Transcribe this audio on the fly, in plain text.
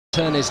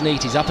Turn is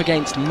neat, he's up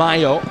against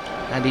Mayo,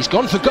 and he's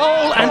gone for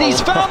goal, and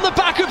he's found the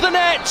back of the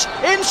net,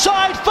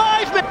 inside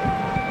 5 minutes!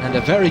 And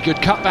a very good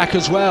cutback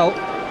as well,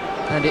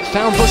 and it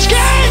found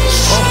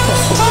Busquets!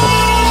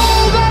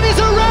 Oh, that is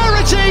a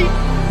rarity!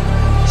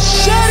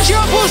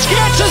 Sergio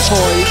Busquets has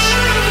poised.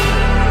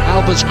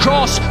 Alba's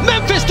cross,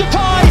 Memphis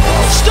Depay,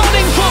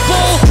 stunning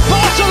football,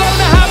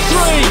 Barcelona have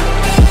 3!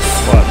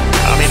 Well,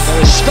 I mean, there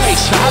is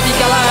space for Javi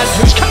Galán,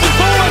 who's coming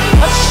forward,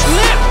 a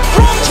slip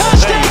from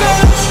Ter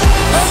Stegen!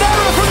 An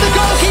error from the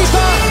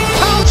goalkeeper,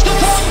 pounced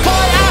upon by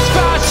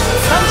Aspas,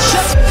 and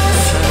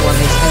won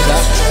his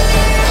header,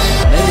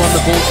 and then won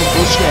the ball from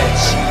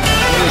Busquets.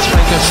 Here is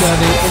Franco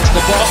serving into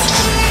the box.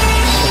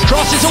 The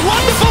cross is a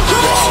wonderful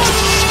cross!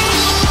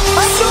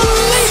 And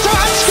Nolito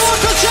has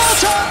scored for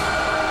Celta!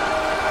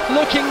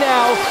 Looking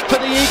now for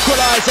the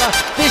equaliser.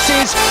 This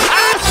is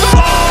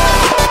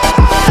Aspas!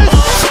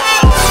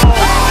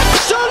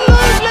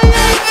 Absolutely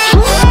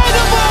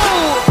incredible!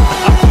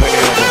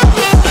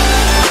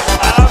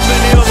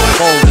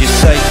 you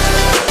say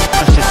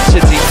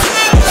Manchester City.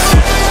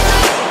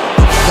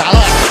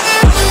 Salah.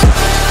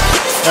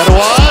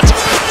 Edouard,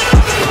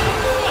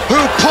 who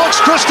puts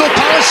Crystal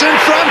Palace in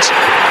front.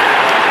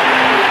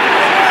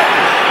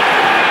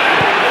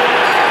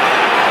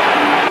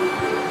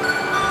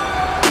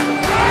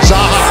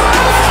 Zaha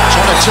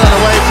trying to turn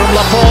away from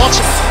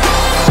Laporte.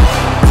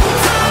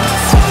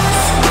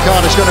 The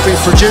card is going to be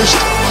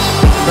produced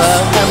for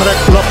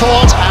Emerick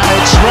Laporte, and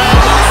it's red.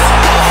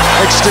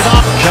 Mixed it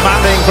up.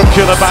 Commanding from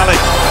Koulibaly.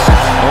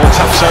 Oh,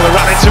 Tapsoba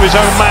ran into his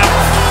own man,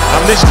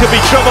 and this could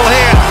be trouble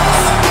here.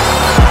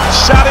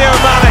 Sadio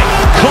Mane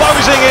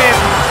closing in.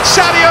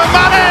 Sadio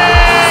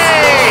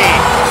Mane!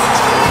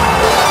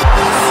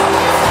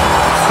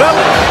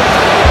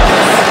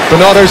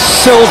 Bernardo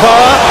Silva.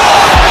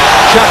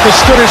 Xhaka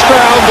stood his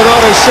ground.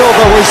 Bernardo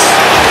Silva was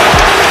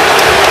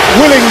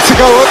willing to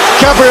go up.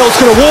 Gabriel's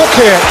going to walk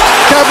here.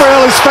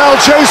 Gabriel has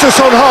fouled Jesus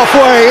on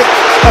halfway.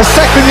 A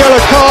second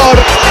yellow card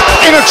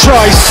in a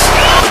trice.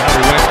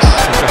 Harry Winks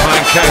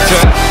behind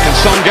Keita. Can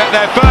Son get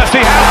there first?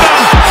 He has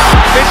done.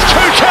 It's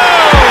 2-2.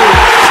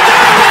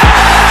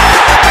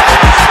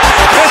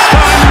 This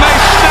time they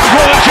snap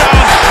all the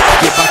chance.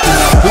 Get back in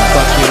that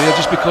fullback area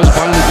just because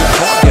finally good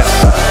caught again.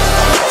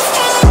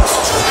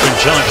 Been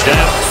charged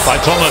out by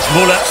Thomas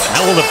Muller.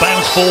 Now all the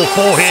bounce fall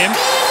for him.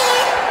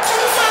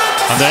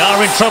 And they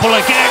are in trouble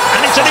again,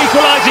 and it's an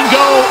equalising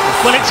goal.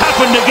 Well, it's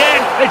happened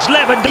again. It's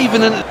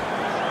Lewandowski.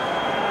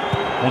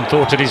 One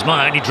thought in his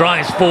mind, he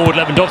drives forward,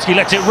 Lewandowski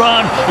lets it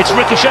run, it's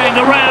ricocheting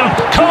around,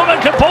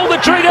 Coleman can pull the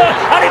trigger,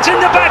 and it's in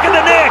the back of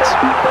the net!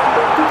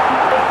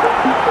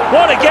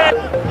 What again?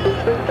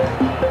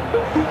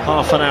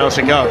 Half an hour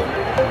to go.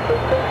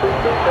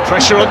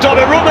 Pressure on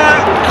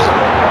Donnarumma.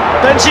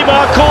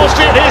 Benzema caused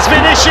it, here's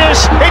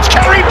Vinicius, it's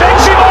Karim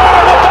Benzema,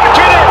 and we're back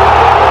in it!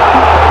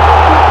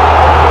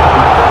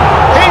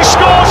 He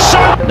scores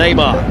so...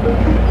 Neymar.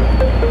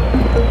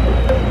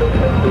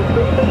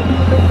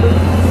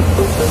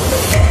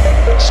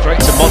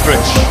 Straight to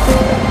Modric.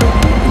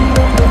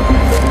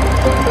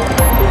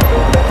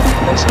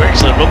 It's an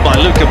excellent run by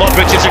Luka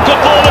Modric. It's a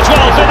good ball as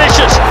well.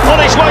 Vinicius on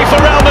his way for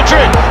Real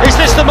Madrid. Is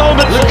this the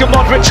moment? Luka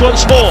Modric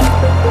once more.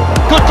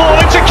 Good ball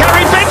into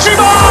Karim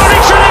Benzema.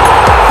 It's in.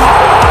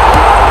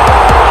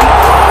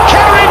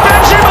 Karim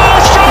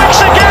Benzema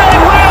strikes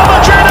again. Real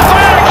Madrid are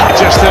back.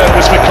 Just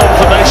was for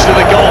confirmation of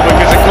the goal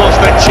because of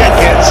course they check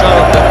it. So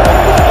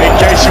in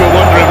case you were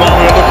wondering while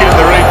we were looking at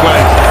the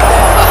replay,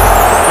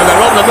 and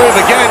they're on the move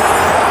again.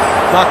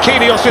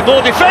 Marquinhos with more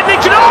defending.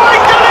 Oh, he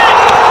done it!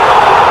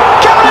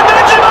 Karim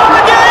Benzema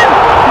again!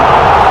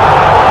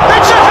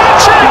 It's a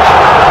hat-trick!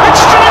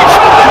 It's straight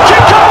from the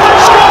kick-off and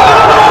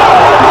scored!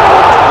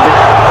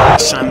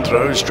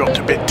 Sandro's dropped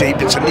a bit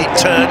deep. It's a neat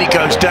turn. He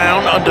goes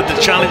down under the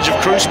challenge of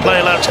Cruz. Play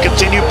allowed to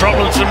continue.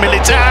 Problems for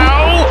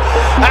Militao.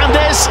 And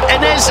there's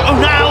Enes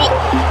Unal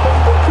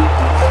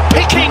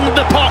picking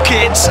the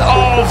pockets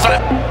of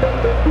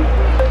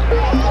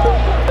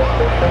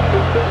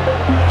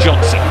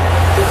Johnson.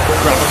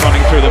 Grabber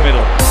running through the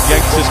middle.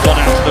 Yates has gone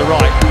out to the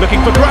right, looking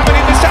for Grabber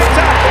in the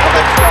centre, and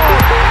they've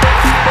scored!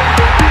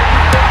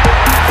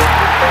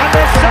 And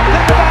there's something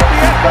about the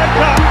FA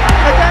Cup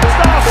against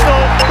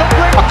Arsenal that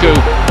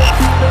brings...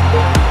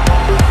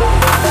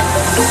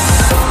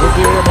 Would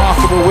be a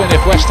remarkable win if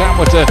West Ham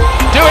were to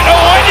do it.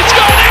 Oh, and it's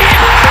gone in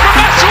from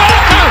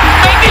Masuaku,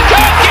 and he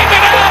can't keep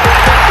it out!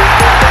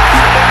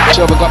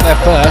 Silva got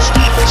there first,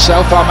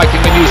 so far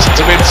making a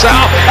nuisance of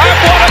himself, and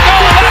what a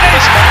goal that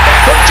is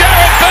from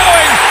Jared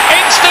Bowen!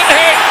 Instant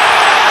hit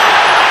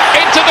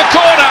into the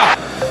corner.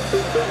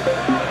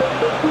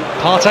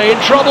 Partey in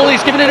trouble,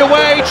 he's given it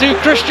away to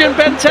Christian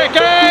Benteke,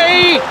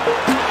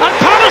 and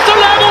Palace are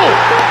level!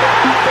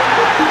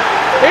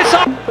 It's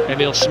up!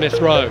 Emile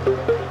Smith-Rowe.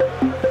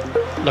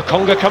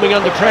 Lokonga coming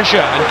under pressure,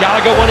 and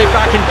Gallagher won it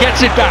back and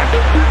gets it back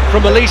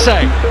from Elise.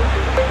 And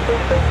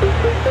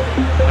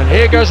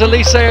here goes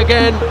Elise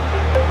again.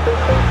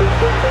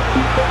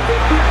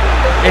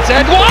 It's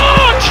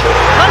Edouard!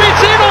 And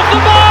it's in off the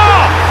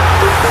bar!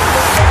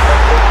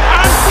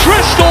 And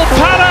Crystal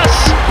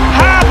Palace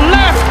have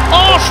left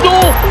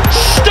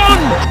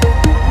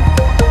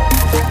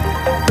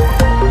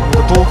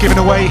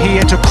away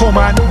here to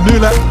Coman,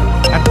 Müller,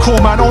 and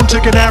Coman onto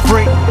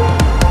Gnabry.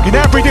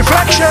 Gnabry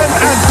deflection,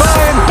 and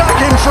Bayern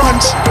back in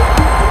front.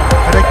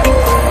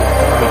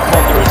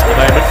 Ponderous at the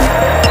moment.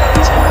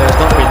 Tempo's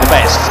not been the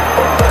best.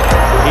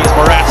 Here's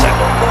Morata.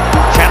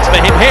 Chance for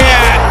him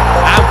here,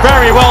 and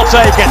very well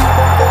taken.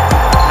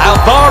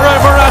 Alvaro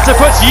Morata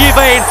puts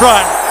Juve in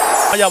front.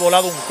 Haya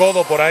volado un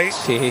codo por ahí,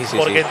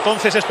 porque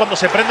entonces es cuando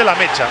se prende la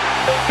mecha.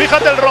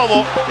 Fíjate el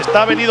robo,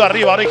 está venido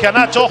arriba, ahora a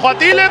Nacho, ojo a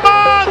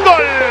Tielemans,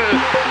 gol,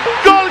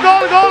 gol,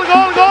 gol, gol,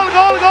 gol, gol,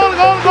 gol, gol,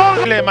 gol,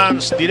 gol.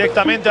 Tielemans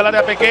directamente al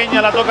área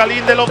pequeña, la toca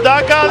Lindelof,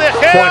 Daka, De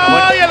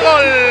Gea y el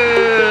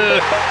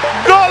gol.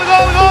 Gol,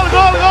 gol, gol,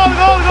 gol, gol,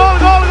 gol, gol,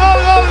 gol, gol,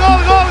 gol,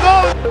 gol, gol,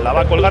 gol. La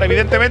va a colgar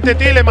evidentemente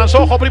Tielemans,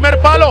 ojo, primer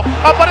palo,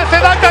 aparece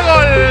Daka,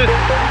 gol,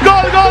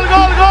 gol, gol,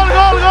 gol, gol,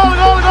 gol, gol,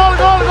 gol, gol,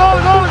 gol,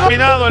 gol, gol.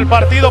 Terminado el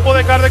partido,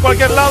 puede caer de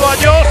cualquier lado a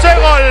Jose,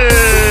 gol,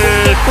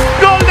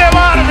 gol de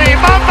Barbie,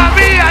 mamma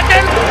mía,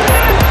 aquel.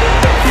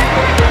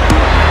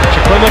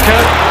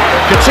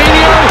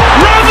 Coutinho,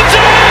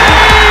 Ramsey!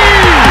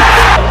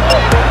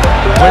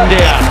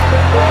 Wendia.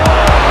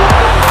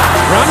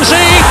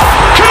 Ramsey,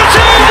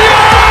 Coutinho!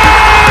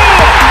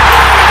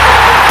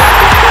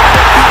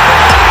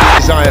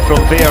 Desire from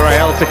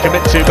Villarreal to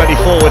commit too many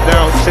forward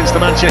now since the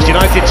Manchester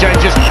United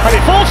changes. And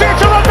it falls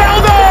into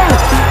Ronaldo!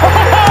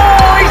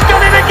 Oh, he's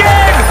done it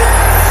again!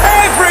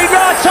 Every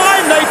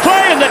time they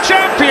play in the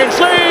Champions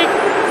League,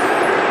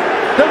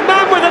 the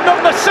man with the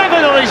number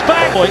 7 on his back.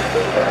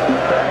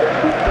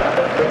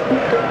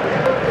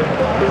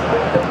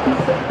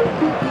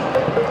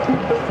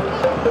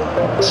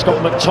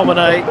 Scott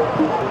McTominay,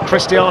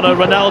 Cristiano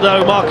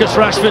Ronaldo, Marcus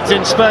Rashford's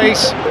in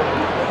space.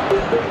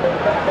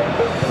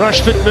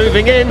 Rashford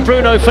moving in,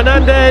 Bruno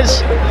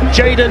Fernandes,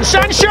 Jadon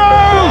Sancho!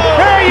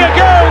 There you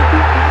go!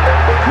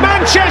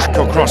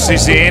 Manchester!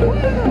 Crosses in,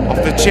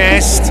 off the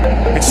chest,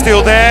 it's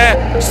still there.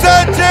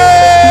 Sanchez!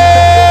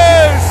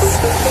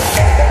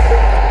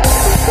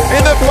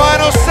 In the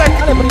final second.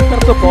 Per il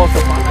terzo posto,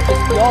 palla che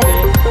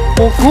spiove,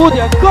 confude,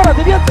 ancora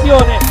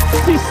deviazione,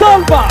 si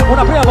salva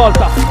una prima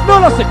volta,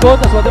 non la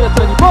seconda sulla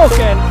deviazione di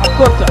Boken,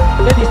 accorcia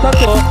le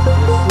distanze, le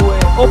sue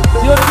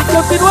opzioni di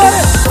continuare,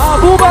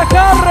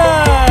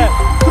 Abubakar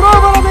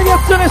trova la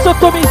deviazione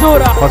sotto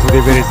misura. Cosa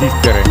deve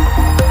resistere?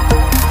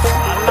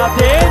 Là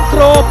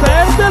dentro,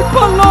 perde il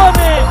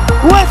pallone,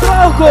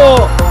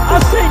 Uetrauco ha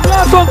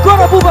segnato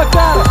ancora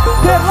Abubakar,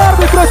 per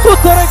l'arbitro è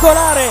tutto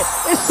regolare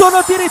e sono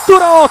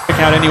addirittura 8.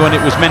 Out anyone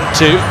it was meant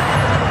to.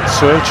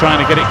 Suil trying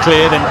to get it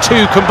clear, then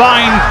two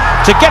combine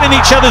to get in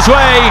each other's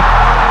way,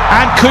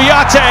 and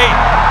Kouyaté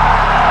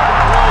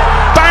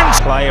bangs.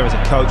 Player as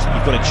a coach,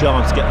 you've got a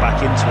chance to get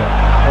back into it.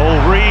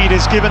 Oh, Reed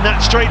has given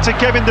that straight to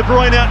Kevin De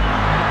Bruyne.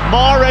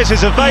 Mahrez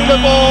is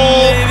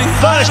available.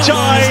 First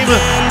time,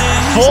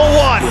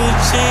 4-1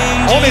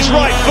 on his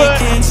right foot.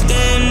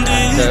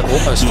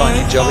 Almost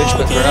finding Jovic,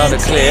 but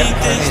Ronaldo clear.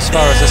 Only as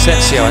far as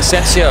Asensio.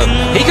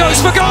 He goes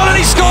for goal and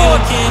he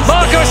scored!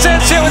 Marco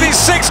Asensio with his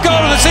 6th goal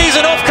of the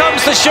season. Off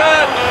comes the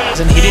shirt.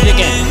 And hit it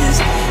again.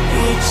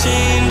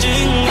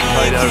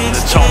 Played over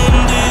the top.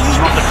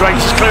 It's not the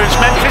greatest clearance.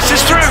 Memphis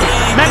is through.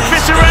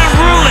 Memphis around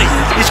Rulli.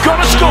 He's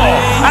got to score,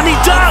 and he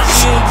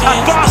does.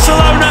 And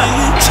Barcelona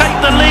take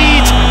the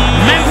lead.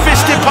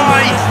 Memphis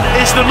Depay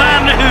is the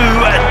man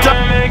who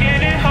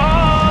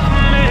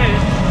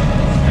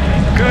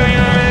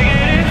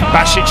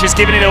Basic has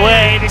given it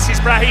away. This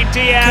is Brahim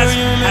Diaz,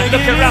 and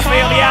look at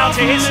Rafael Leao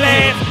to his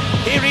left.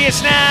 Here he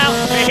is now,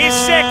 his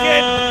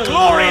second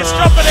glorious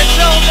drop of the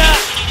shoulder,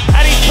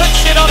 and he puts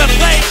it on a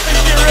plate for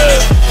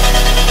Giroud.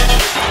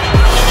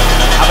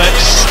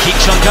 Havertz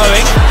keeps on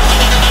going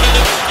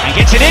and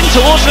gets it in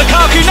towards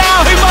Lukaku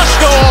now, who must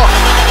score.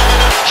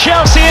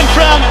 Chelsea in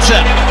front.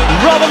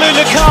 Romelu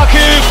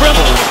Lukaku from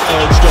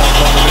urged on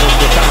Romelu,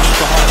 the bounce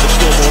behind the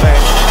scoreboard end.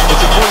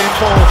 It's a brilliant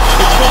ball.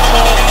 It's not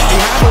more. He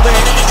handled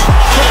it.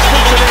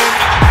 Puts it in.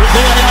 The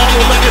VAR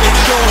will look at it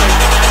surely.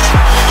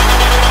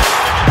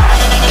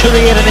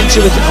 Career and into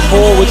it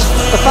forwards.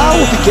 The foul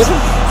will be given.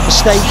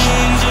 Mistake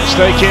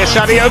here,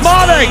 Sadio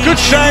Mane. Good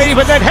save,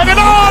 and then headed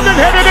on and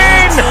headed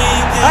in.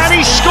 And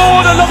he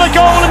scored another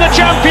goal in the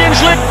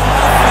Champions League.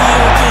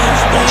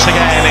 Once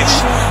again,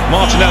 it's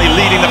Martinelli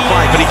leading the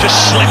fight, but he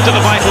just slipped at the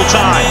vital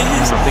time.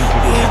 I think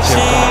people can see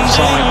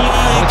outside.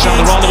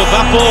 Alexander-Arnold with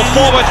that ball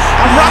forward,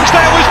 and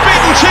Ramsdale was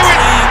beaten to it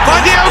by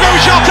Diogo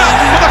Jota,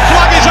 but the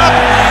flag is up.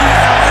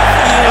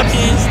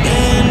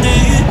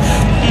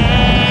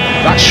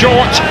 That's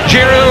short,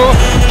 Giroud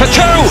for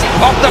two,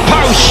 off the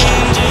post,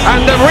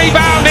 and the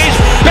rebound is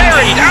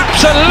buried,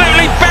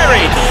 absolutely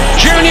buried.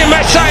 Junior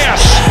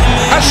Messias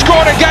has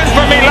scored again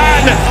for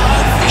Milan.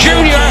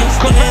 Junior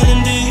could